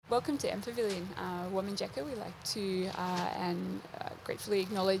welcome to MPavilion, Wominjeka. We like to gratefully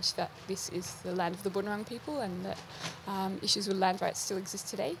acknowledge that this is the land of the Bunurong people and that issues with land rights still exist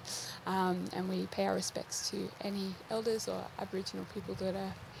today. And we pay our respects to any elders or Aboriginal people that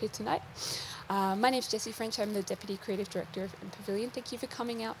are here tonight. My name's Jessie French. I'm the Deputy Creative Director of MPavilion. Thank you for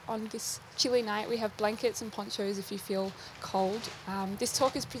coming out on this chilly night. We have blankets and ponchos if you feel cold. This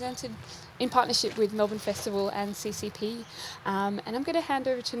talk is presented in partnership with Melbourne Festival and CCP. And I'm going to hand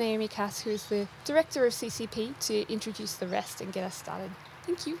over to Naomi Cass, who is the Director of CCP, to introduce the rest and get us started.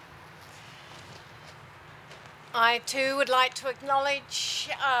 Thank you. I too would like to acknowledge,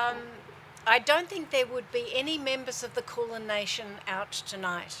 I don't think there would be any members of the Kulin Nation out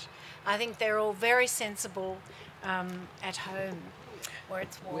tonight. I think they're all very sensible at home where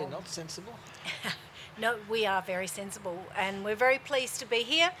it's warm. We're not sensible. No, we are very sensible and we're very pleased to be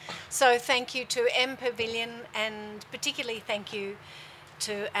here. So thank you to MPavilion and particularly thank you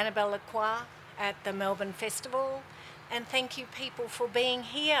to Annabelle Lacroix at the Melbourne Festival, and thank you people for being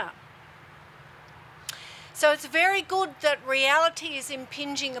here. So it's very good that reality is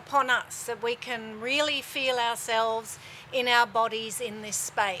impinging upon us, that we can really feel ourselves in our bodies in this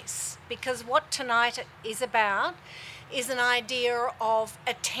space, because what tonight is about is an idea of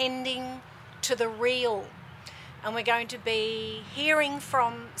attending to the real. And we're going to be hearing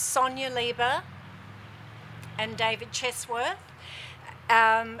from Sonia Lieber and David Chesworth.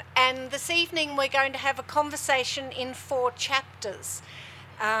 And this evening we're going to have a conversation in 4 chapters.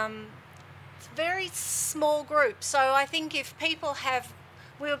 Very small group, so I think if people have,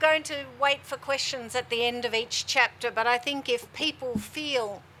 we're going to wait for questions at the end of each chapter, but I think if people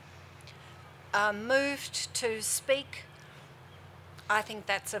feel moved to speak, I think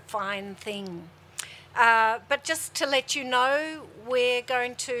that's a fine thing. But just to let you know, we're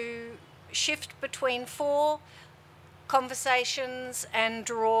going to shift between 4 conversations and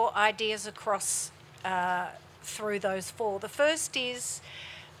draw ideas across through those 4. The first is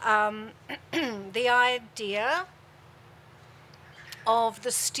the idea of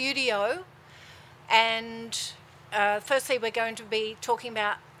the studio, and firstly we're going to be talking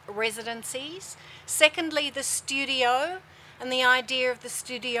about residencies. Secondly, the studio and the idea of the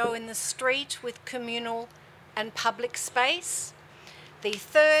studio in the street with communal and public space. The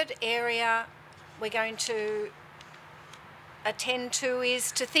third area we're going to attend to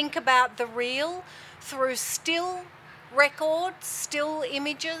is to think about the real through still records, still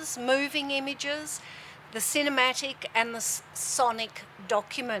images, moving images, the cinematic and the sonic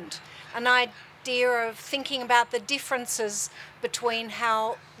document. An idea of thinking about the differences between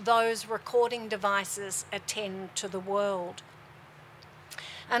how those recording devices attend to the world.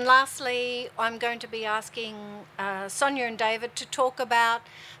 And lastly, I'm going to be asking Sonia and David to talk about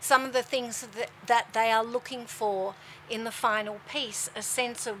some of the things that they are looking for in the final piece, a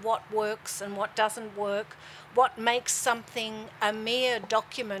sense of what works and what doesn't work, what makes something a mere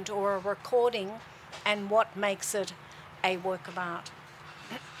document or a recording, and what makes it a work of art.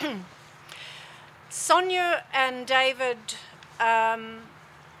 Sonia and David, I'm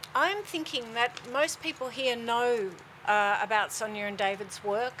thinking that most people here know about Sonia and David's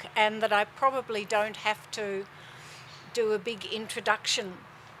work, and that I probably don't have to do a big introduction.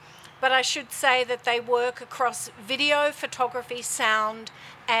 But I should say that they work across video, photography, sound,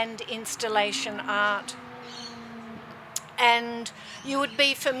 and installation art. And you would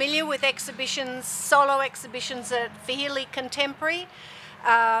be familiar with exhibitions, solo exhibitions at Fearley Contemporary,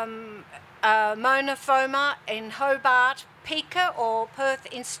 Mona Foma in Hobart, PICA or Perth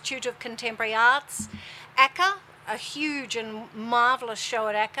Institute of Contemporary Arts, ACCA, a huge and marvellous show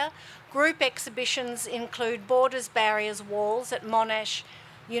at ACCA. Group exhibitions include Borders, Barriers, Walls at Monash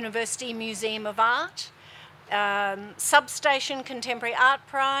University Museum of Art, Substation Contemporary Art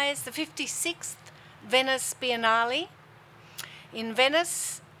Prize, the 56th Venice Biennale in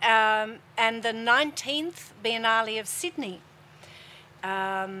Venice, and the 19th Biennale of Sydney,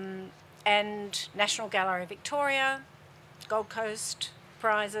 and National Gallery of Victoria, Gold Coast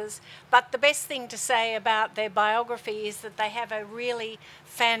prizes. But the best thing to say about their biography is that they have a really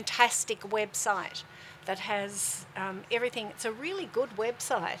fantastic website that has everything. It's a really good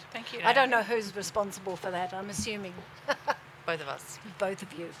website. Thank you. I don't know who's responsible for that, I'm assuming. Both of us. Both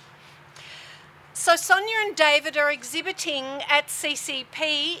of you. So Sonia and David are exhibiting at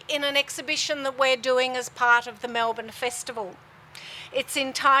CCP in an exhibition that we're doing as part of the Melbourne Festival. It's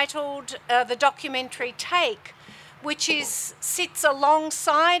entitled The Documentary Take, which sits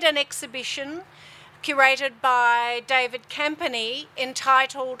alongside an exhibition curated by David Campany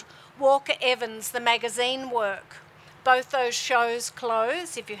entitled Walker Evans, the Magazine Work. Both those shows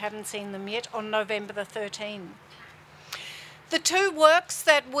close, if you haven't seen them yet, on November the 13th. The two works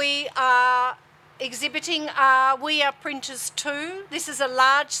that we are exhibiting are We Are Printers 2. This is a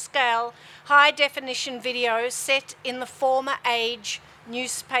large-scale, high-definition video set in the former Age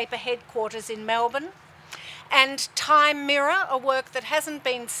newspaper headquarters in Melbourne. And Time Mirror, a work that hasn't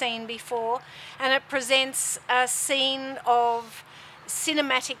been seen before, and it presents a scene of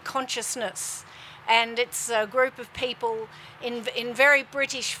cinematic consciousness. And it's a group of people in very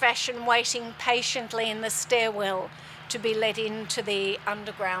British fashion waiting patiently in the stairwell to be let into the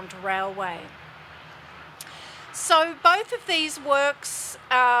underground railway. So both of these works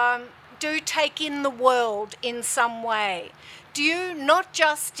do take in the world in some way, due not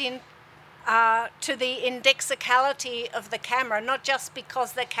just to the indexicality of the camera, not just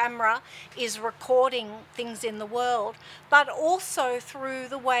because the camera is recording things in the world, but also through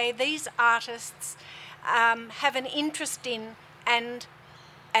the way these artists have an interest in and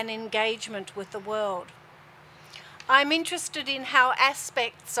an engagement with the world. I'm interested in how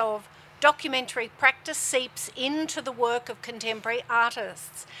aspects of documentary practice seeps into the work of contemporary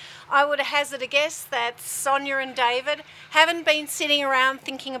artists. I would hazard a guess that Sonia and David haven't been sitting around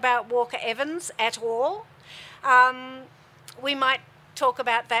thinking about Walker Evans at all. We might talk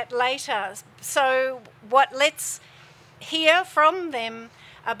about that later. So let's hear from them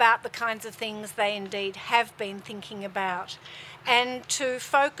about the kinds of things they indeed have been thinking about, and to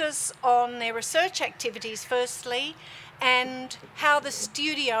focus on their research activities firstly, and how the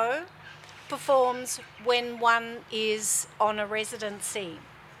studio performs when one is on a residency.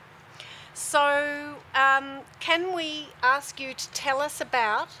 So can we ask you to tell us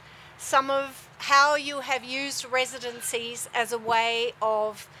about some of how you have used residencies as a way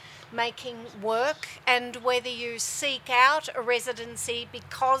of making work, and whether you seek out a residency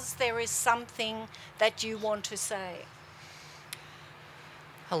because there is something that you want to say?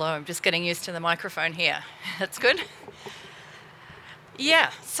 Hello, I'm just getting used to the microphone here. That's good. Yeah,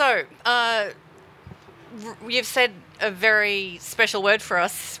 so you've said a very special word for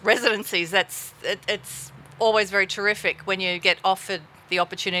us, residencies. It's always very terrific when you get offered the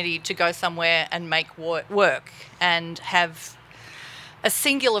opportunity to go somewhere and make work and have a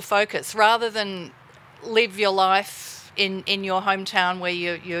singular focus, rather than live your life in your hometown where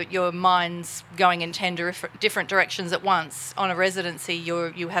your mind's going in 10 different directions at once. On a residency,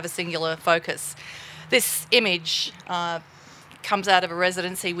 you have a singular focus. This image comes out of a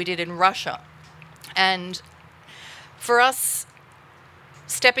residency we did in Russia. And for us,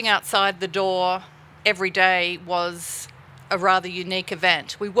 stepping outside the door every day was a rather unique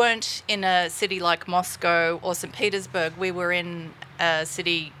event. We weren't in a city like Moscow or St. Petersburg. We were in a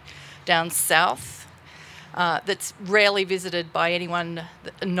city down south that's rarely visited by anyone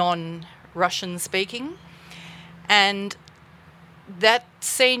non-Russian speaking. And that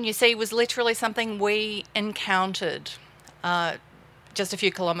scene you see was literally something we encountered just a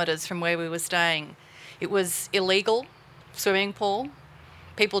few kilometres from where we were staying. It was illegal swimming pool,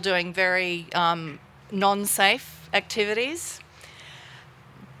 people doing very non-safe activities.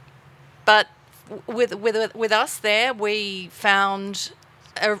 But with us there, we found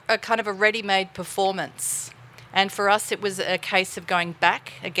a kind of a ready-made performance. And for us, it was a case of going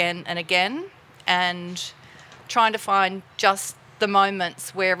back again and again and trying to find just the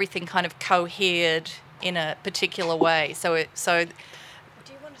moments where everything kind of cohered in a particular way. So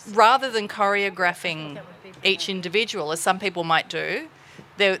rather than choreographing each individual, as some people might do,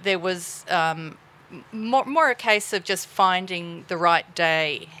 there was more a case of just finding the right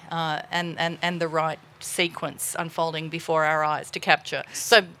day and the right sequence unfolding before our eyes to capture.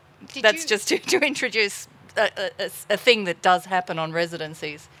 So that's just to introduce a thing that does happen on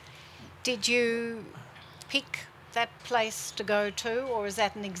residencies. Did you pick that place to go to, or is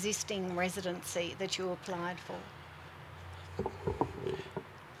that an existing residency that you applied for?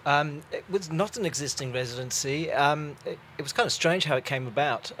 It was not an existing residency. It was kind of strange how it came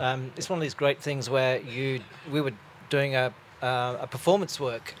about. It's one of these great things where we were doing a performance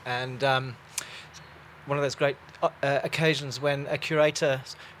work, and one of those great occasions when a curator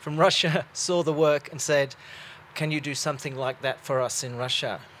from Russia saw the work and said, "Can you do something like that for us in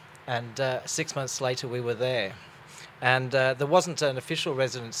Russia?" And 6 months later, we were there. And there wasn't an official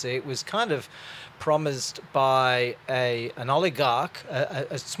residency. It was kind of promised by an oligarch,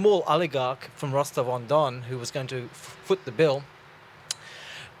 a small oligarch from Rostov-on-Don, who was going to foot the bill.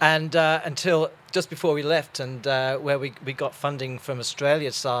 And until just before we left, and where we got funding from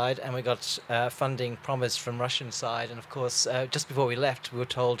Australia's side, and we got funding promised from Russian side. And of course, just before we left, we were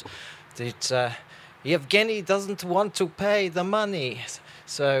told that Yevgeny doesn't want to pay the money.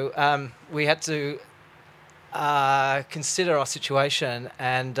 So we had to consider our situation,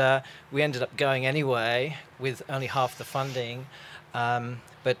 and we ended up going anyway with only half the funding,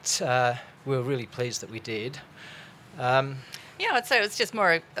 but we were really pleased that we did. Yeah, I'd say it was just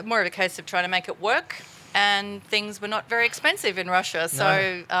more of a case of trying to make it work, and things were not very expensive in Russia.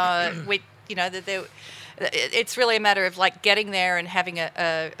 So it's really a matter of like getting there and having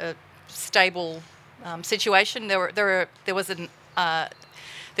a stable situation. There was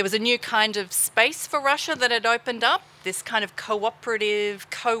a new kind of space for Russia that had opened up, this kind of cooperative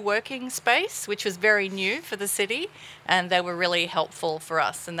co-working space, which was very new for the city, and they were really helpful for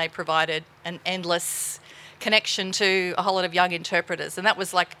us, and they provided an endless connection to a whole lot of young interpreters, and that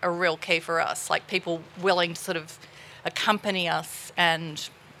was like a real key for us, like people willing to sort of accompany us and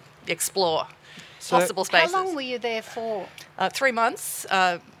explore possible spaces. How long were you there for? 3 months.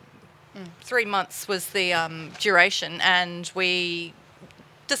 3 months was the duration, and we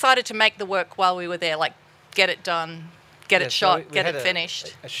decided to make the work while we were there, like get it done, get it shot, get it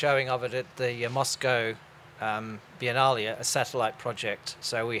finished. A showing of it at the Moscow Biennale, a satellite project,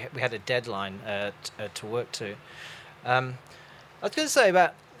 so we had a deadline to work to. I was going to say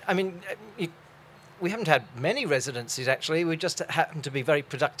we haven't had many residencies actually. We just happen to be very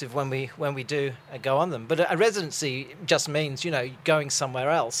productive when we do go on them. But a residency just means going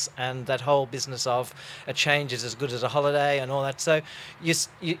somewhere else, and that whole business of a change is as good as a holiday and all that. So you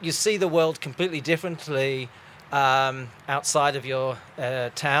see the world completely differently outside of your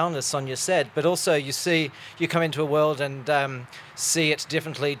town, as Sonia said, but also you come into a world and see it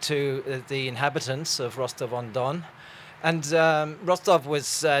differently to the inhabitants of Rostov-on-Don. And Rostov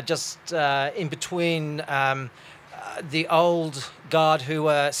was just in between the old guard who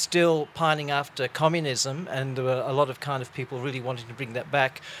were still pining after communism, and there were a lot of kind of people really wanting to bring that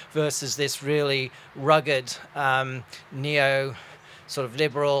back, versus this really rugged neo sort of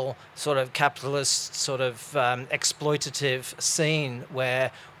liberal, sort of capitalist, sort of exploitative scene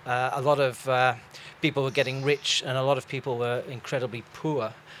where a lot of people were getting rich and a lot of people were incredibly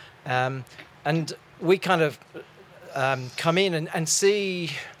poor. And we kind of come in and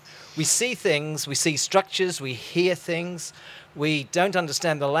we see things, we see structures, we hear things. We don't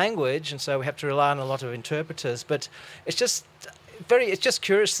understand the language, and so we have to rely on a lot of interpreters. But it's just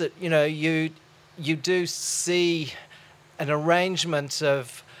curious that you do see an arrangement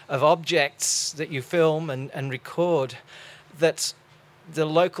of objects that you film and record that the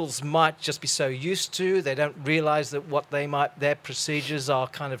locals might just be so used to. They don't realise that their procedures are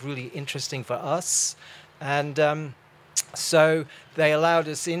kind of really interesting for us, and so they allowed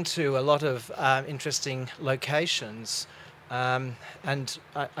us into a lot of interesting locations. And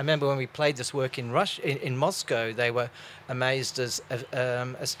I remember when we played this work in Moscow, they were amazed as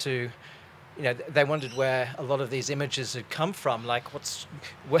to. They wondered where a lot of these images had come from. Like,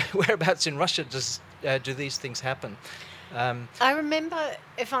 whereabouts in Russia do these things happen? I remember,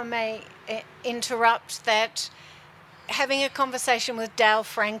 if I may interrupt, that having a conversation with Dale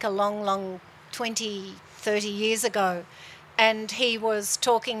Frank a long 20, 30 years ago, and he was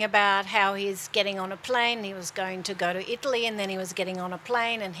talking about how he's getting on a plane. He was going to go to Italy, and then he was getting on a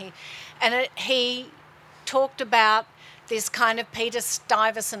plane, and he talked about this kind of Peter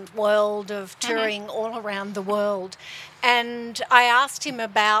Stuyvesant world of touring all around the world. And I asked him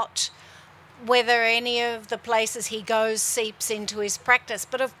about whether any of the places he goes seeps into his practice,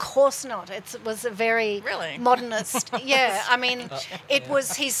 but of course not. It was a very modernist. Yeah, I mean, it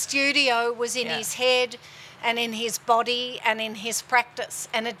was his studio was in his head and in his body and in his practice,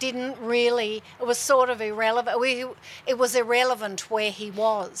 and it didn't really, it was sort of irrelevant. It was irrelevant where he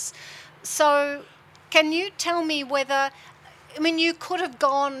was. So can you tell me you could have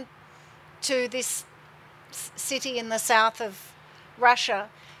gone to this city in the south of Russia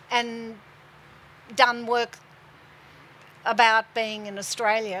and done work about being in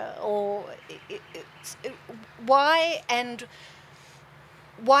Australia, or why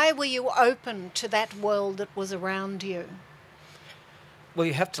were you open to that world that was around you? Well,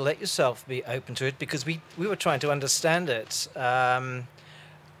 you have to let yourself be open to it, because we were trying to understand it. And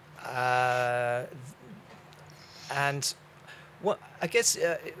I guess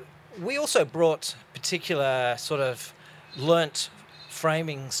we also brought particular sort of learnt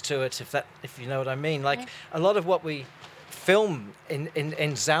framings to it, if you know what I mean. Like a lot of what we film in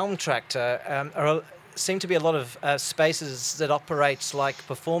Zaumtraktor seem to be a lot of spaces that operate like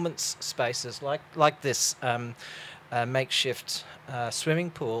performance spaces, like this makeshift swimming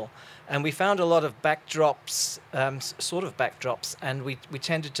pool. And we found a lot of backdrops, and we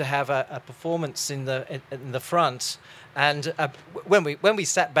tended to have a performance in the front. And when we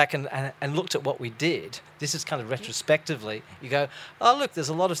sat back and looked at what we did, this is kind of retrospectively, you go, oh look, there's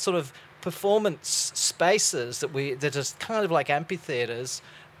a lot of sort of performance spaces that are kind of like amphitheatres,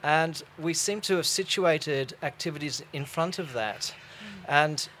 and we seem to have situated activities in front of that.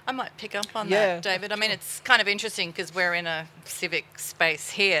 And I might pick up on Yeah. that, David. I mean, it's kind of interesting because we're in a civic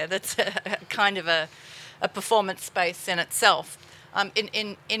space here that's a kind of a performance space in itself.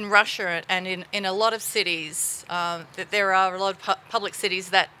 In Russia and in a lot of cities, that there are a lot of public cities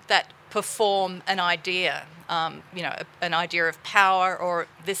that perform an idea, an idea of power, or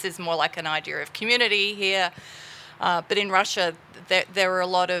this is more like an idea of community here. But in Russia, there are a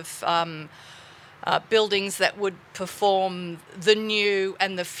lot of buildings that would perform the new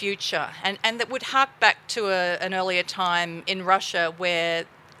and the future, and that would hark back to an earlier time in Russia where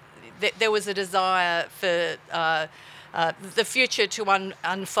there was a desire for the future to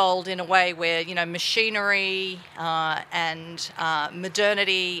unfold in a way where machinery and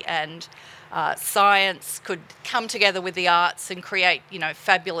modernity and science could come together with the arts and create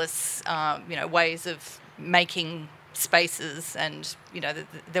fabulous ways of making spaces. And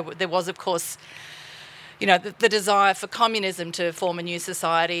there was, of course, the desire for communism to form a new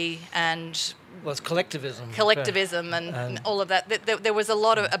society, and it's collectivism and all of that. There was a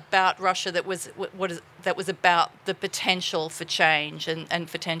lot about Russia that was about the potential for change and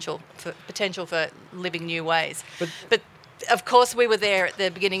potential for living new ways. But of course, we were there at the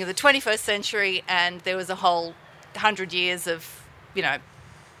beginning of the 21st century, and there was a whole 100 years of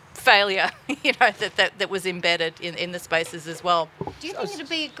failure, that was embedded in the spaces as well. Do you think it'd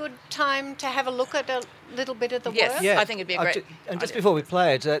be a good time to have a look at a little bit of the Yes. work? Yeah, I think it'd be a great And just idea. before we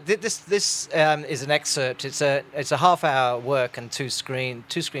play it, this is an excerpt. It's a half-hour work and two screen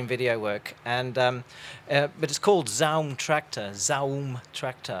video work, and but it's called Zaum Tractor,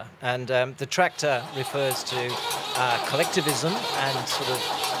 and the tractor refers to collectivism and sort of.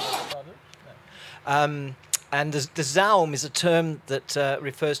 And the Zaum is a term that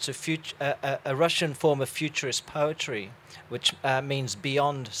refers to a Russian form of futurist poetry, which means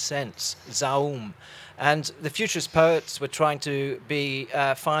beyond sense, Zaum. And the futurist poets were trying to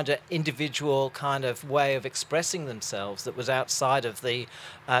find an individual kind of way of expressing themselves that was outside of the,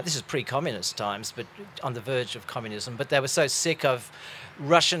 this is pre-communist times, but on the verge of communism, but they were so sick of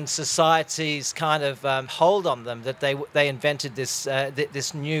Russian society's kind of hold on them that they invented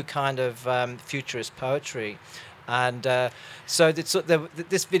this new kind of futurist poetry. And so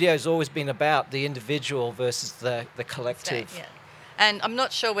this video has always been about the individual versus the collective. Yeah. And I'm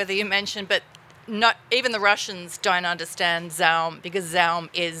not sure whether you mentioned, but not even the Russians don't understand Zaum, because Zaum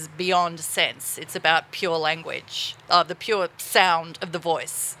is beyond sense. It's about pure language, the pure sound of the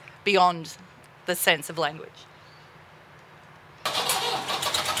voice, beyond the sense of language.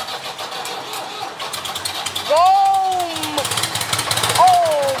 Om!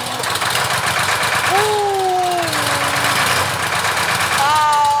 Om! Boom!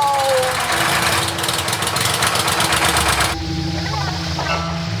 Ow!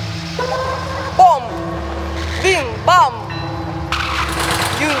 Bom! Bim! Bam!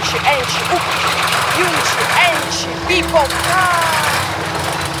 Yunchi, enchi, up! Yunchi, enchi, bipom!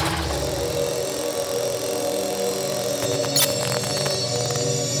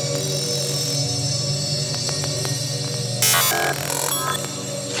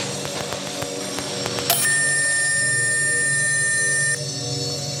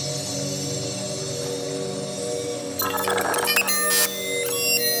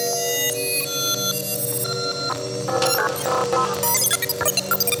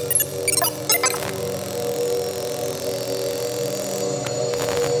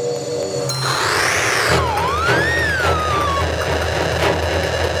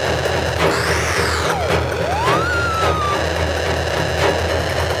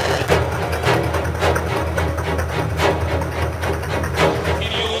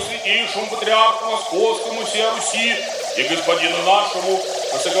 Патриарху Московскому всей Руси и господину нашему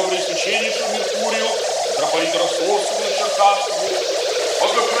высокопреосвященнейшему Меркурию, митрополиту Ростовскому и Черкасскому,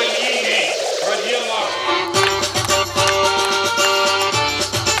 богохранимей, стране нашей.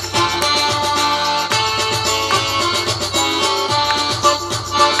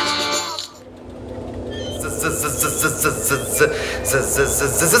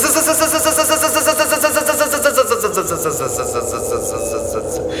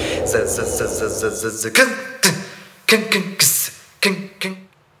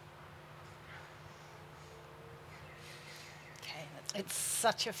 It's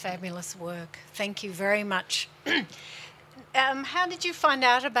such a fabulous work. Thank you very much. How did you find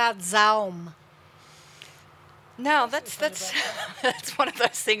out about Zaum? No, that's that's one of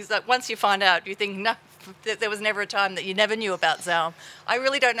those things that once you find out, you think, no, there was never a time that you never knew about Zaum. I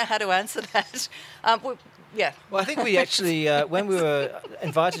really don't know how to answer that. Yeah. Well, I think we actually, when we were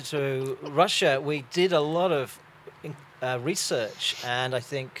invited to Russia, we did a lot of research, and I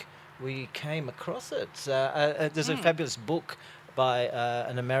think we came across it. There's a fabulous book by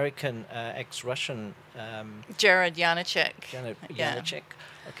an American ex-Russian... Jared Janacek. Janacek.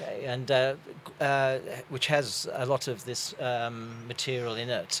 Okay, and which has a lot of this material in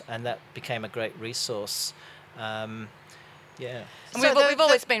it, and that became a great resource. Yeah. And we've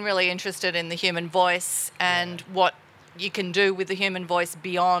always been really interested in the human voice and what you can do with the human voice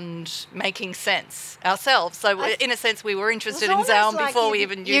beyond making sense ourselves. So in a sense, we were interested in Zaum before we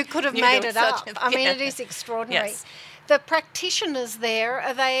even knew. You could have made it up. I mean, it is extraordinary. Yes. The practitioners there,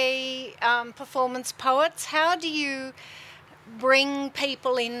 are they performance poets? How do you bring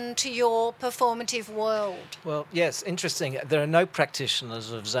people into your performative world? Well, yes, interesting. There are no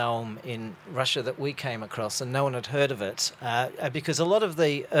practitioners of Zaum in Russia that we came across, and no one had heard of it, because a lot of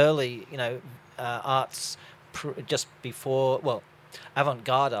the early, arts just before,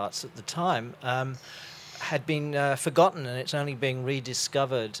 avant-garde arts at the time, had been forgotten, and it's only being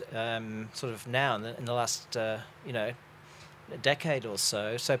rediscovered sort of now in the last, a decade or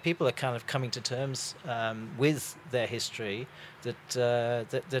so. So people are kind of coming to terms with their history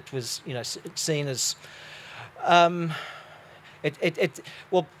that was, seen as...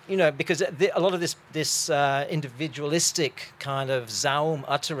 because a lot of this individualistic kind of Zaum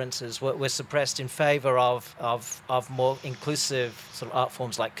utterances were suppressed in favour of more inclusive sort of art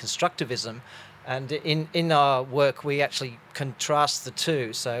forms like constructivism. And in our work, we actually contrast the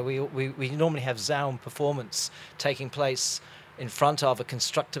two. So we normally have Zaum performance taking place in front of a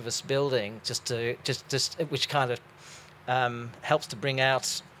constructivist building, which kind of helps to bring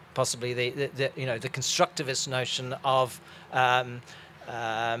out possibly the constructivist notion of an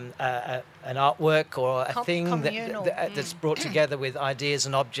artwork or a thing that's brought together with ideas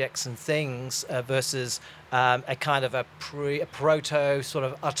and objects and things versus a kind of a proto sort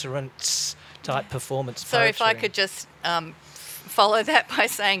of utterance type performance. So if I could just follow that by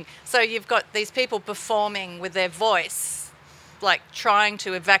saying, so you've got these people performing with their voice, like trying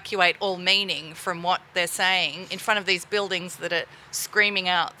to evacuate all meaning from what they're saying in front of these buildings that are screaming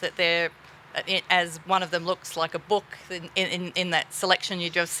out that they're, as one of them looks like a book in that selection you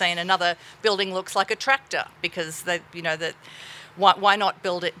just seen, another building looks like a tractor because why not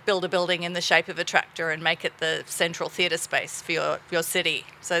build a building in the shape of a tractor and make it the central theatre space for your city?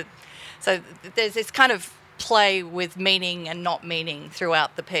 So there's this kind of play with meaning and not meaning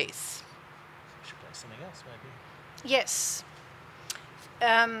throughout the piece. We should play something else, maybe. Yes.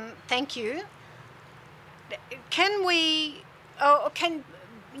 Thank you.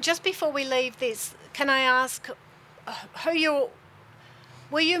 Just before we leave this, can I ask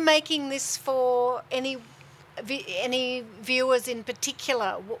were you making this for any viewers in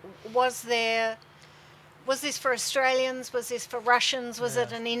particular? Was this for Australians? Was this for Russians? Was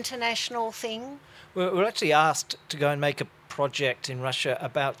it an international thing? We're actually asked to go and make a project in Russia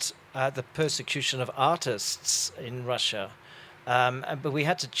about the persecution of artists in Russia. But we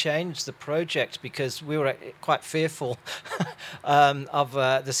had to change the project because we were quite fearful of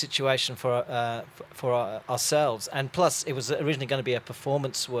the situation for ourselves. And plus, it was originally going to be a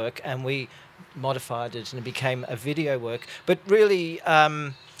performance work, and we modified it and it became a video work. But really...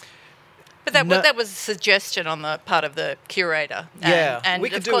 But that was a suggestion on the part of the curator. And we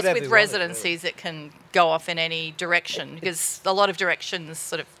could of do course whatever with we wanted, residencies it can go off in any direction because a lot of directions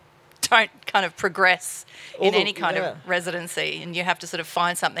sort of don't kind of progress in any kind of residency, and you have to sort of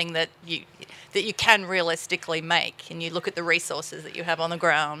find something that you can realistically make, and you look at the resources that you have on the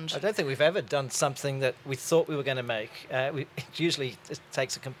ground. I don't think we've ever done something that we thought we were going to make. It usually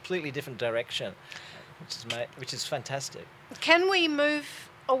takes a completely different direction, which is fantastic. Can we move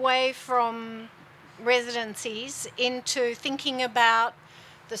away from residencies into thinking about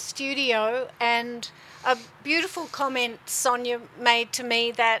the studio? And a beautiful comment Sonia made to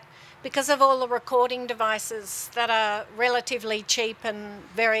me that because of all the recording devices that are relatively cheap and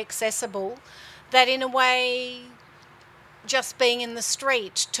very accessible, that in a way just being in the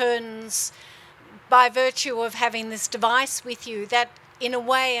street turns, by virtue of having this device with you, that in a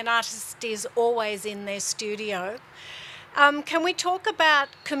way an artist is always in their studio. Can we talk about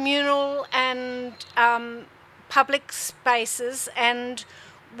communal and public spaces and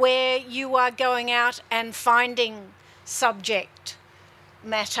where you are going out and finding subject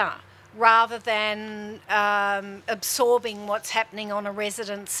matter rather than absorbing what's happening on a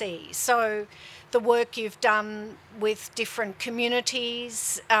residency? So the work you've done with different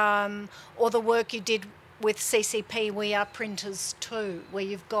communities or the work you did with CCP We Are Printers too, where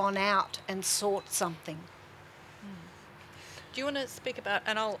you've gone out and sought something. Do you want to speak about,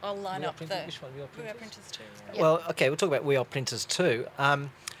 and I'll line up the... Which one? We Are We Are Printers? Printers too. Yeah. Well, okay, we'll talk about We Are Printers 2.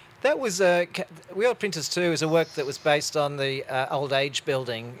 That was We Are Printers 2 is a work that was based on the old age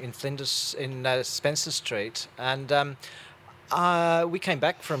building in Flinders in Spencer Street, and we came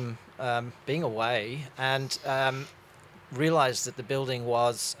back from being away and realised that the building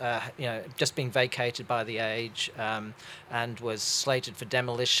was just being vacated by the age and was slated for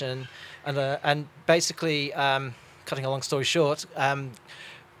demolition, and basically, cutting a long story short,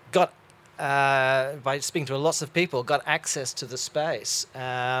 got. By speaking to lots of people, got access to the space,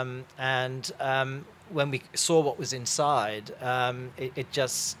 and when we saw what was inside, it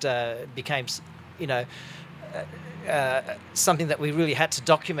just became, something that we really had to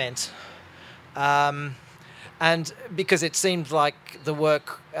document, and because it seemed like the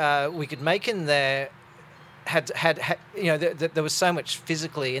work we could make in there had there was so much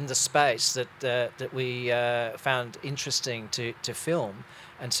physically in the space that we found interesting to film.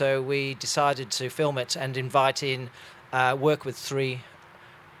 And so we decided to film it and invite in work with 3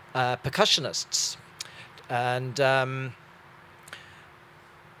 percussionists. And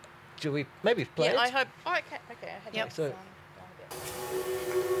do we maybe play it? Yeah, I hope... Oh, okay. I had Yep. that So- down.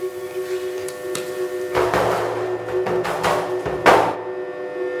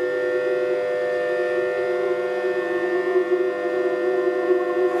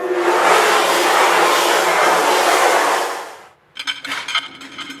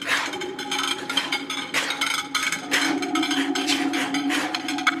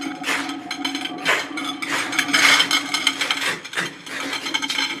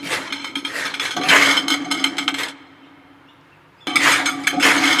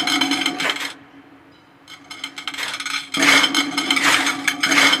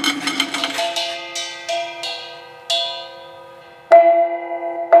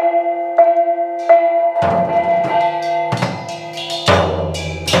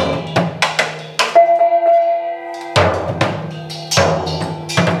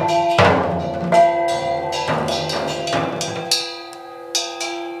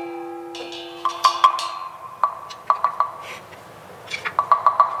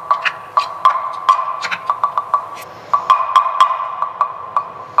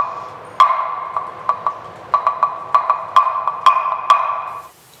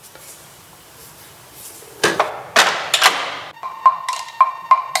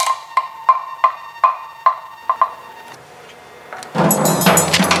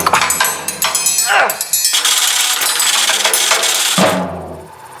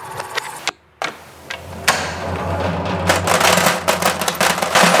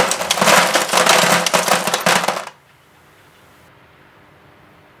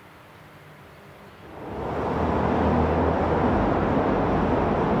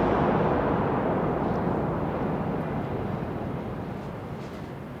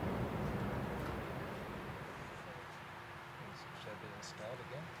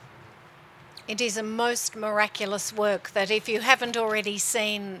 It is a most miraculous work that if you haven't already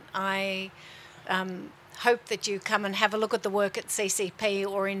seen, I hope that you come and have a look at the work at CCP,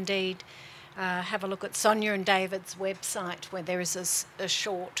 or indeed have a look at Sonia and David's website where there is a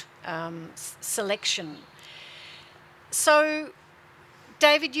short selection. So,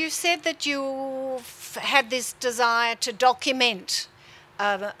 David, you said that you've had this desire to document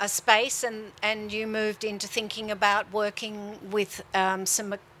a space, and you moved into thinking about working with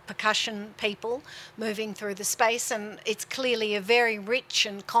some percussion people moving through the space, and it's clearly a very rich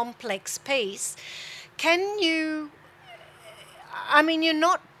and complex piece. Can you, I mean, you're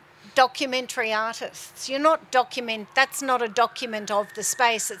not documentary artists, that's not a document of the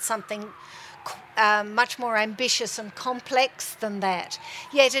space, it's something much more ambitious and complex than that,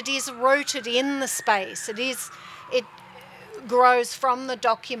 yet it is rooted in the space, it grows from the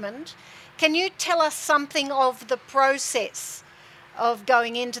document. Can you tell us something of the process of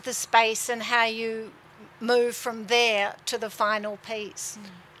going into the space and how you move from there to the final piece?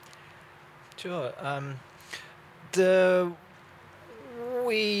 Sure. The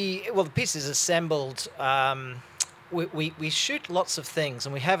piece is assembled. We shoot lots of things,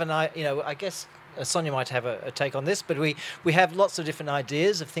 and we have I guess Sonia might have a take on this, but we have lots of different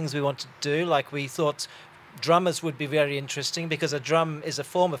ideas of things we want to do. Like, we thought drummers would be very interesting, because a drum is a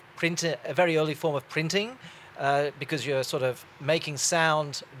form of a very early form of printing. Because you're sort of making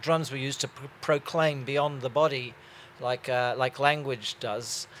sound. Drums were used to proclaim beyond the body, like language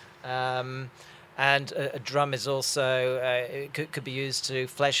does. And a drum is also could be used to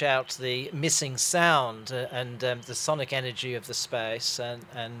flesh out the missing sound and the sonic energy of the space,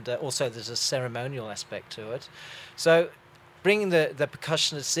 and also there's a ceremonial aspect to it. So bringing the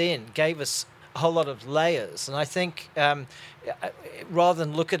percussionists in gave us a whole lot of layers, and I think rather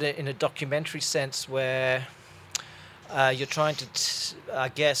than look at it in a documentary sense where you're trying to, I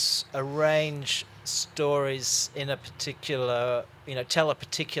guess, arrange stories in a particular, tell a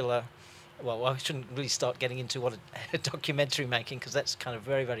particular. Well, I shouldn't really start getting into what a documentary making, because that's kind of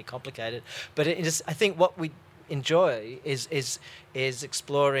very, very complicated. But it is, I think what we enjoy is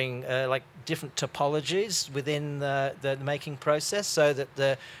exploring like different topologies within the making process, so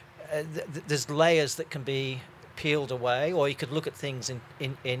that there's layers that can be peeled away, or you could look at things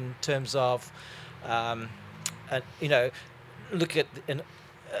in terms of, look at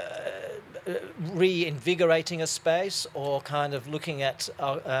reinvigorating a space, or kind of looking at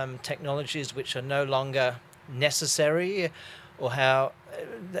technologies which are no longer necessary, or how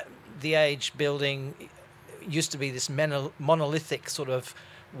the age building used to be this monolithic sort of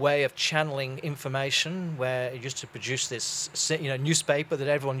way of channeling information, where it used to produce this newspaper that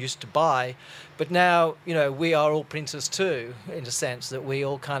everyone used to buy, but now we are all printers too, in a sense that we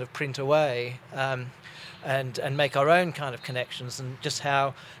all kind of print away and make our own kind of connections, and just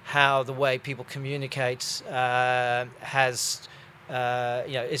how the way people communicate has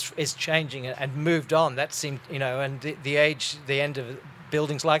is changing and moved on. That seemed and the age, the end of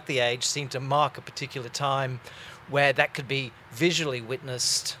buildings like the Age seemed to mark a particular time where that could be visually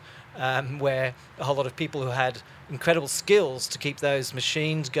witnessed, where a whole lot of people who had incredible skills to keep those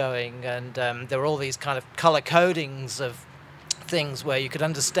machines going, and there were all these kind of color codings of things where you could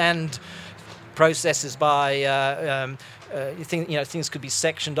understand processes by things could be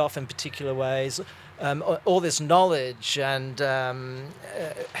sectioned off in particular ways. All this knowledge and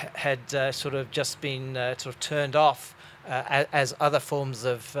had sort of just been sort of turned off as other forms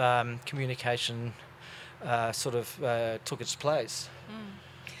of communication took its place.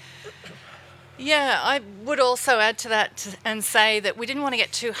 Yeah, I would also add to that and say that we didn't want to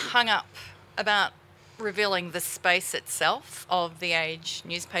get too hung up about revealing the space itself of the Age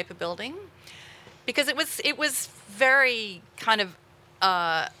newspaper building, because it was very kind of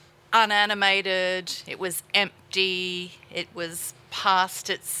unanimated. It was empty. It was past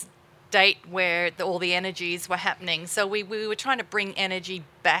its date where all the energies were happening. So we were trying to bring energy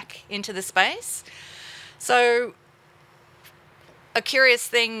back into the space. So a curious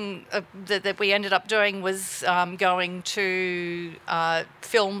thing that we ended up doing was going to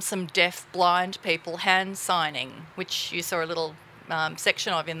film some deaf blind people hand signing, which you saw a little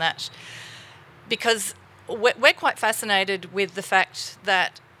section of in that, because we're quite fascinated with the fact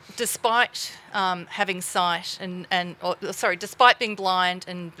that despite having sight despite being blind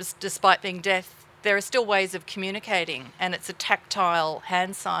and despite being deaf, there are still ways of communicating, and it's a tactile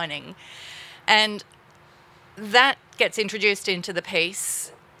hand signing. And that gets introduced into the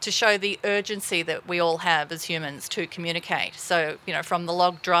piece to show the urgency that we all have as humans to communicate. So, from the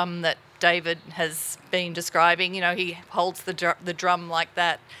log drum that David has been describing, he holds the drum like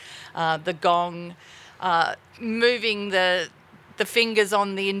that, the gong, moving the fingers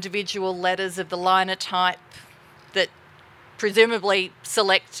on the individual letters of the linotype that presumably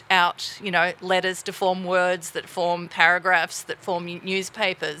select out, letters to form words that form paragraphs that form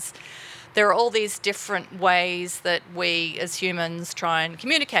newspapers. There are all these different ways that we as humans try and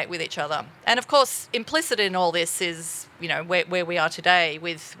communicate with each other. And of course, implicit in all this is, where we are today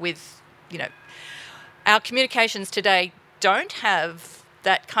with our communications today don't have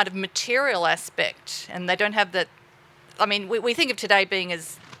that kind of material aspect, and they don't have that. I mean, we think of today being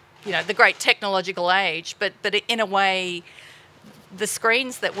as, the great technological age, but in a way, the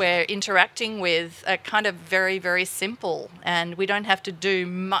screens that we're interacting with are kind of very, very simple, and we don't have to do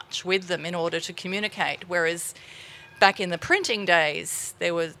much with them in order to communicate. Whereas back in the printing days,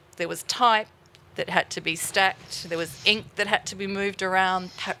 there was type that had to be stacked, there was ink that had to be moved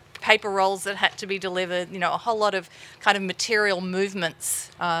around, paper rolls that had to be delivered, a whole lot of kind of material movements.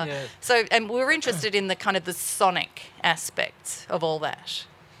 So, and we were interested in the kind of the sonic aspects of all that.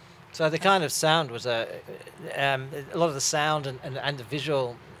 So the kind of sound was a lot of the sound and the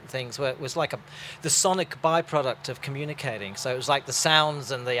visual things was like the sonic byproduct of communicating. So it was like the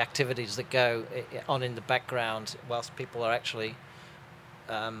sounds and the activities that go on in the background whilst people are actually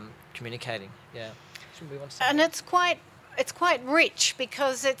communicating. Yeah. And it's quite rich,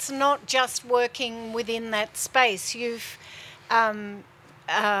 because it's not just working within that space. You've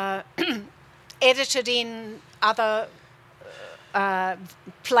edited in other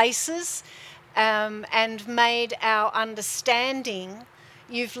places and made our understanding,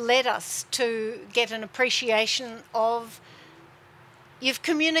 you've led us to get an appreciation of. You've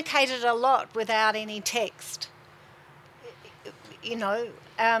communicated a lot without any text.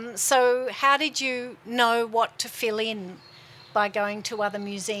 So how did you know what to fill in by going to other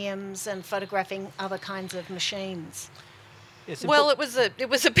museums and photographing other kinds of machines? Well, it was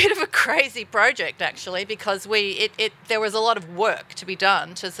a bit of a crazy project actually, because there was a lot of work to be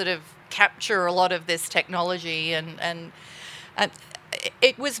done to sort of capture a lot of this technology, and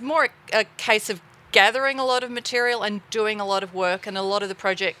it was more a case of gathering a lot of material and doing a lot of work, and a lot of the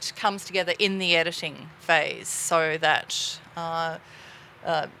project comes together in the editing phase, so that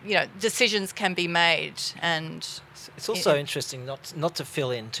decisions can be made. And it's also interesting not to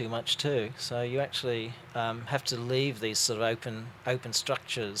fill in too much too. So you actually have to leave these sort of open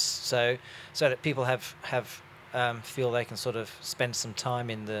structures, so that people feel they can sort of spend some time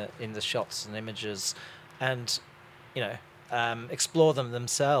in the shots and images, and explore them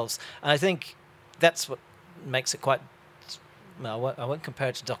themselves. And I think that's what makes it quite. Well, I won't compare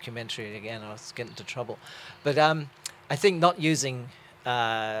it to documentary again. I was getting into trouble, but I think not using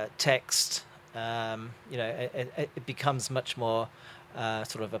text. It becomes much more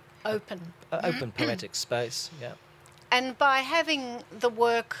sort of open poetic space. Yeah. And by having the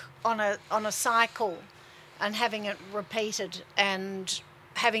work on a cycle, and having it repeated, and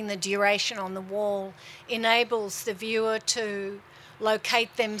having the duration on the wall, enables the viewer to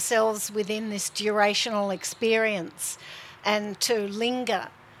locate themselves within this durational experience, and to linger,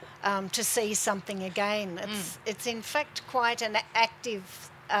 to see something again. It's in fact quite an active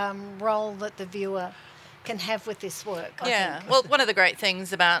role that the viewer can have with this work. I think. Well, one of the great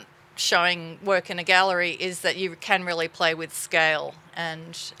things about showing work in a gallery is that you can really play with scale,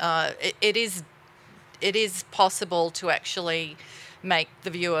 and it is possible to actually make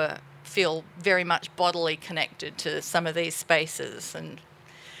the viewer feel very much bodily connected to some of these spaces. And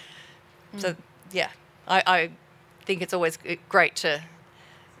so, I think it's always great to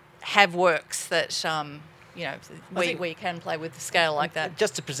have works that we can play with the scale like that.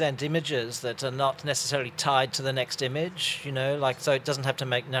 Just to present images that are not necessarily tied to the next image, so it doesn't have to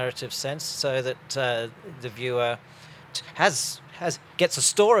make narrative sense, so that the viewer gets a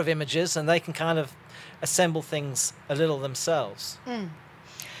store of images, and they can kind of assemble things a little themselves.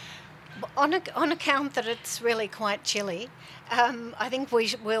 On account that it's really quite chilly, I think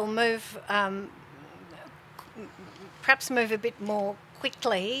we'll move, perhaps move a bit more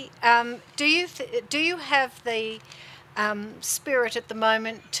quickly. Do you have the spirit at the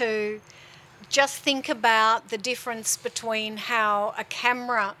moment to just think about the difference between how a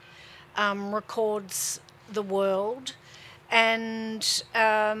camera records the world and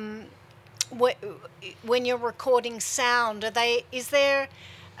when you're recording sound? Is there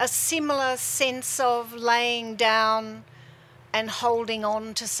a similar sense of laying down and holding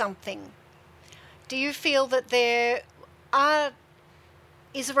on to something? Do you feel that there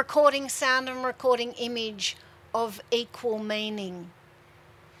is recording sound and recording image of equal meaning?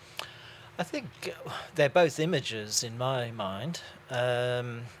 I think they're both images in my mind,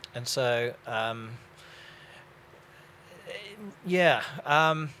 and so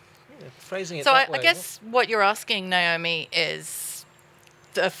phrasing it so that I way. guess what you're asking, Naomi, is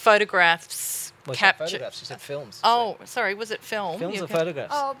the photographs capture. Photographs. You said films. Oh, sorry, was it film? Films or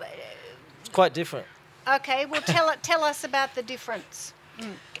photographs? Oh, It's quite different. okay. Well, tell us about the difference.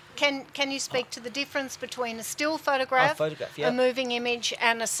 Can you speak to the difference between a still photograph, a moving image,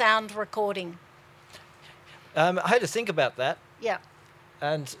 and a sound recording? I had to think about that. Yeah.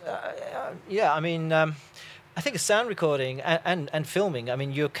 And I think a sound recording and filming,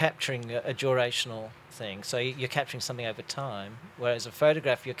 you're capturing a durational thing. So you're capturing something over time, whereas a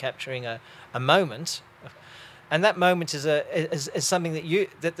photograph, you're capturing a moment. And that moment is something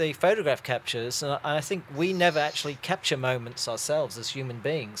that the photograph captures, and I think we never actually capture moments ourselves as human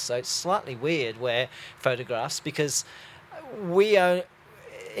beings. So it's slightly weird where photographs, because in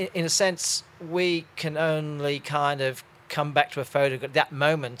a sense, we can only kind of come back to a photograph, that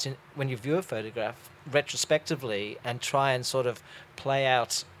moment when you view a photograph retrospectively, and try and sort of play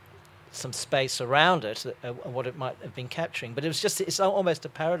out some space around it, what it might have been capturing. But it's almost a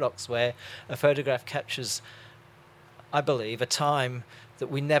paradox where a photograph captures, I believe, a time that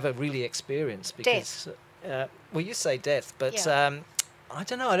we never really experience. Because, death. You say death, but I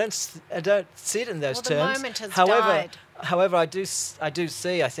don't know. I don't see it in those terms. The moment has died. However, I do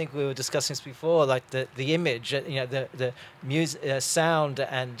see. I think we were discussing this before, like the image, the music, sound,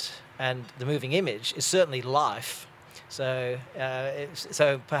 and the moving image is certainly life. So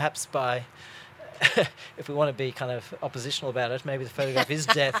perhaps by, if we want to be kind of oppositional about it, maybe the photograph is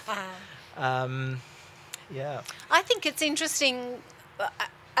death. Yeah. I think it's interesting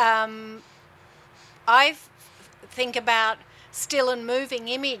I think about still and moving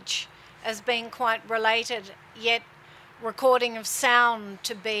image as being quite related, yet recording of sound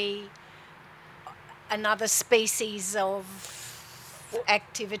to be another species of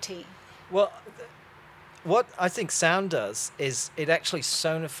activity. Well, what I think sound does is it actually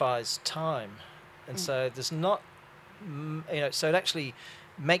sonifies time, and so there's not, so it actually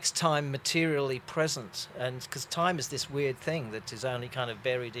makes time materially present, and because time is this weird thing that is only kind of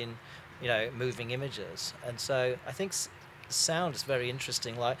buried in, moving images, and so I think sound is very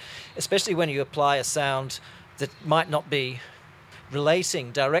interesting, like especially when you apply a sound that might not be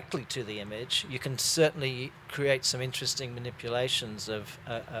relating directly to the image, you can certainly create some interesting manipulations of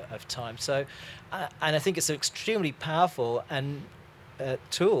time. So, and I think it's an extremely powerful and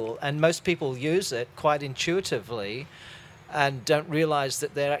tool, and most people use it quite intuitively, and don't realize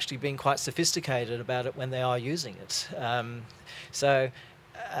that they're actually being quite sophisticated about it when they are using it.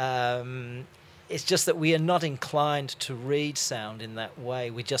 It's just that we are not inclined to read sound in that way.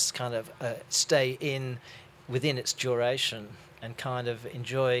 We just kind of stay within its duration and kind of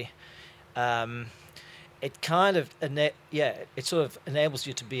enjoy. It kind of it sort of enables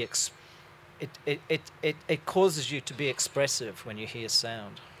you to be. It causes you to be expressive when you hear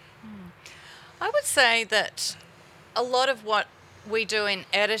sound. I would say that a lot of what we do in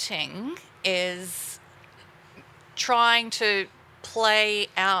editing is trying to play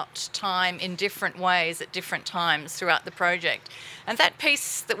out time in different ways at different times throughout the project. And that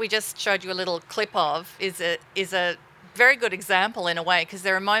piece that we just showed you a little clip of is a very good example in a way, because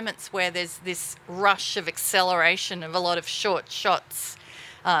there are moments where there's this rush of acceleration of a lot of short shots,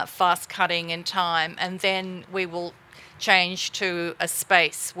 fast cutting in time, and then we will change to a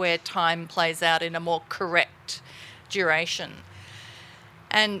space where time plays out in a more correct duration.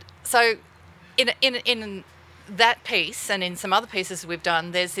 And so in that piece and in some other pieces we've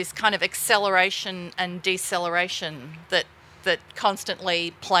done, there's this kind of acceleration and deceleration that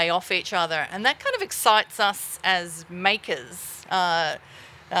constantly play off each other, and that kind of excites us as makers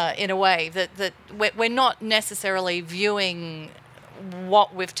in a way that we're not necessarily viewing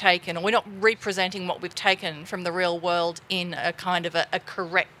what we've taken, or we're not representing what we've taken from the real world in a kind of a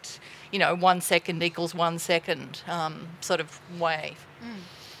correct, 1 second equals 1 second sort of way. Any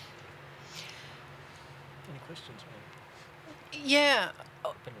questions? Yeah.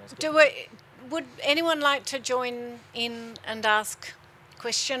 Would anyone like to join in and ask a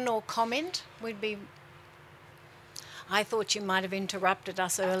question or comment? I thought you might have interrupted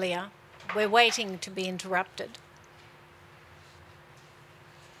us earlier. We're waiting to be interrupted.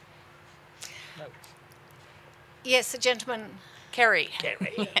 No. Yes, the gentleman. Kerry.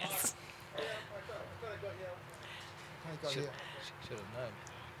 Yes. Should have known.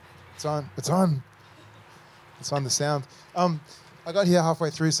 It's on the sound. I got here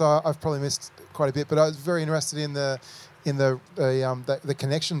halfway through, so I've probably missed quite a bit. But I was very interested in the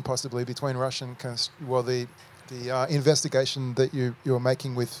connection possibly between Russian, the investigation that you were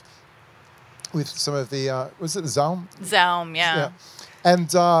making with some of the was it Zaum? Zaum, yeah. And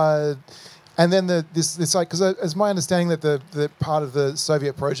then this like, because as my understanding that the part of the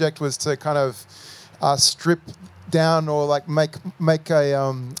Soviet project was to kind of strip down or like make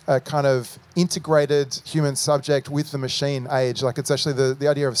a kind of integrated human subject with the machine age. Like it's actually the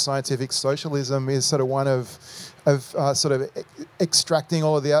idea of scientific socialism is sort of one of sort of extracting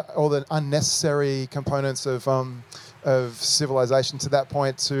all the unnecessary components of civilization to that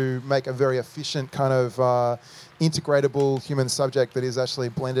point to make a very efficient kind of integratable human subject that is actually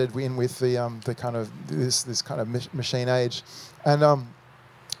blended in with the kind of this kind of machine age. And I'm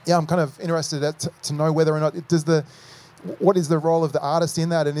kind of interested to know whether or not what is the role of the artist in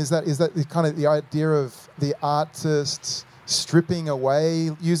that, and is that kind of the idea of the artist stripping away,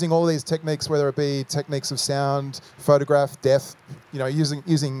 using all these techniques, whether it be techniques of sound, photograph, depth,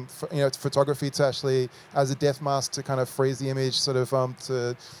 using photography to actually as a depth mask to kind of freeze the image, sort of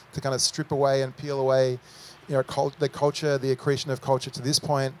to kind of strip away and peel away, the culture, the accretion of culture to this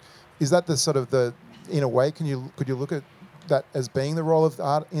point. Is that the sort of in a way, could you look at that as being the role of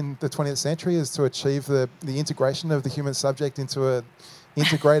art in the 20th century, is to achieve the integration of the human subject into a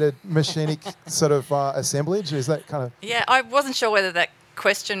integrated machinic sort of assemblage? Is that kind of... Yeah, I wasn't sure whether that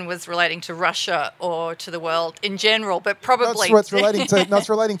question was relating to Russia or to the world in general, but probably... That's what it's relating to. No, it's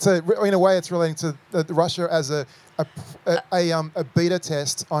relating to, in a way, it's relating to Russia as a beta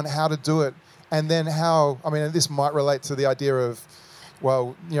test on how to do it, and then how... I mean, this might relate to the idea of,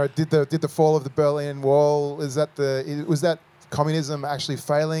 well, did the fall of the Berlin Wall, was that communism actually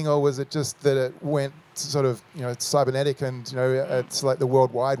failing, or was it just that it went sort of, cybernetic and, it's like the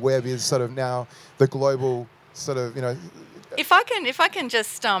World Wide Web is sort of now the global sort of, If I can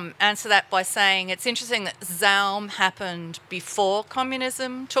just answer that by saying it's interesting that Zaum happened before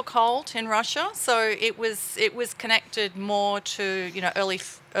communism took hold in Russia, so it was connected more to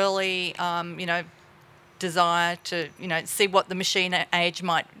early desire to see what the machine age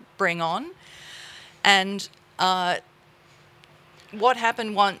might bring on, and what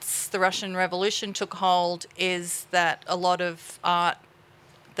happened once the Russian Revolution took hold is that a lot of art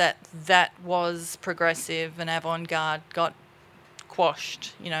that was progressive and avant-garde got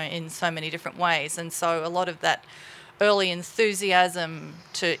quashed, in so many different ways. And so a lot of that early enthusiasm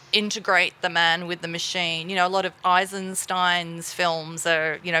to integrate the man with the machine, a lot of Eisenstein's films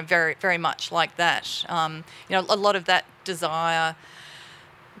are, very, very much like that. A lot of that desire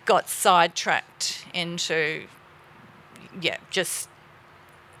got sidetracked into, if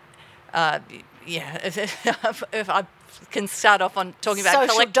I can start off on talking about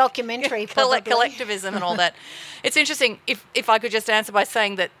social documentary, collectivism and all that. It's interesting, if I could just answer by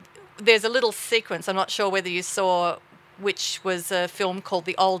saying that there's a little sequence, I'm not sure whether you saw, which was a film called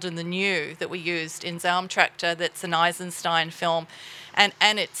The Old and the New that we used in Zaum Tractor, that's an Eisenstein film, and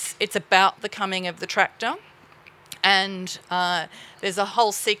it's about the coming of the tractor, and there's a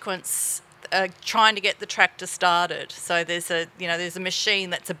whole sequence trying to get the tractor started. So there's a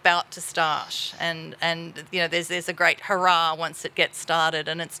machine that's about to start, and there's a great hurrah once it gets started,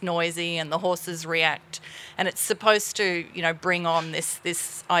 and it's noisy and the horses react, and it's supposed to bring on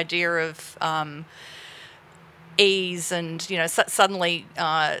this idea of ease, and suddenly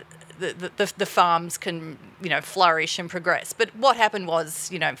the farms can flourish and progress. But what happened was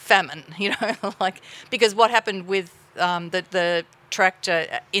famine, because what happened with the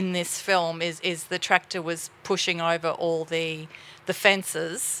tractor in this film is the tractor was pushing over all the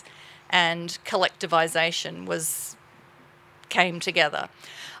fences, and collectivization came together.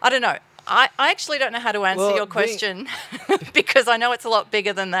 I don't know. I actually don't know how to answer your question because I know it's a lot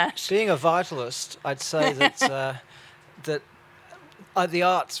bigger than that. Being a vitalist, I'd say that the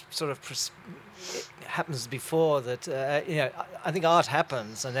art sort of happens before that. I think art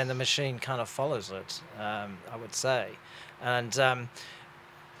happens and then the machine kind of follows it. I would say.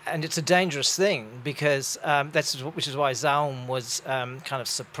 And it's a dangerous thing because which is why Zaum was kind of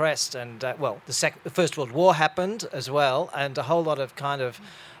suppressed, and the First World War happened as well, and a whole lot of kind of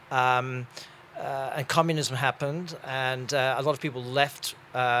and communism happened, and a lot of people left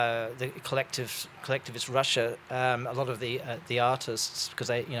the collectivist Russia. A lot of the artists, because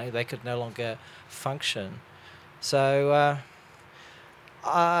they could no longer function. So.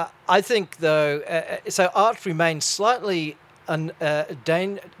 I think, though, so art remains slightly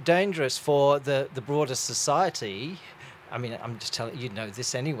dangerous for the broader society. I mean, I'm just telling you,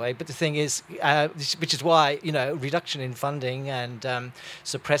 this anyway. But the thing is, which is why reduction in funding and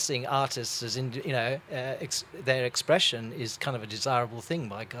suppressing artists as their expression is kind of a desirable thing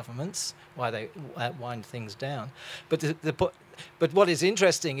by governments. Why they wind things down. But what is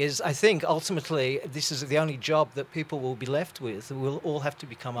interesting is, I think ultimately this is the only job that people will be left with. We'll all have to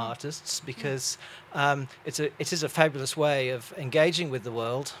become artists because it is a fabulous way of engaging with the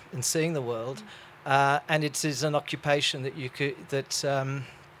world and seeing the world, and it is an occupation that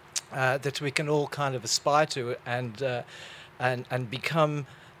that we can all kind of aspire to and become.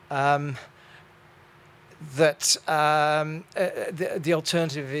 The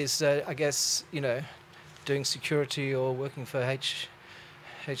alternative is, I guess, doing security or working for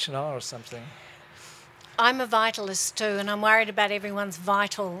H&R or something. I'm a vitalist too, and I'm worried about everyone's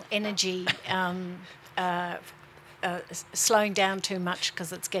vital energy slowing down too much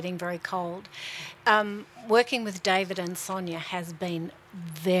because it's getting very cold. Working with David and Sonia has been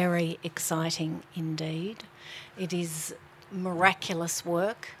very exciting indeed. It is miraculous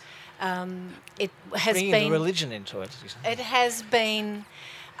work. It has bringing been the religion into it. It has been.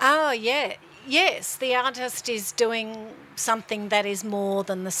 Oh yeah. Yes, the artist is doing something that is more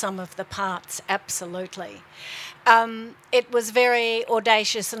than the sum of the parts, absolutely. It was very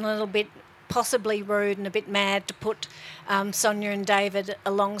audacious and a little bit possibly rude and a bit mad to put Sonia and David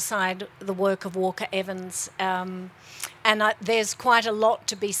alongside the work of Walker Evans. There's quite a lot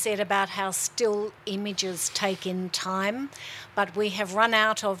to be said about how still images take in time, but we have run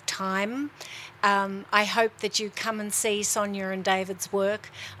out of time. I hope that you come and see Sonia and David's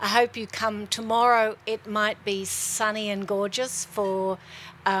work. I hope you come tomorrow. It might be sunny and gorgeous for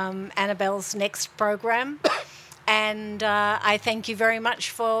Annabelle's next program. And I thank you very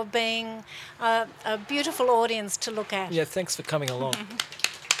much for being a beautiful audience to look at. Yeah, thanks for coming along.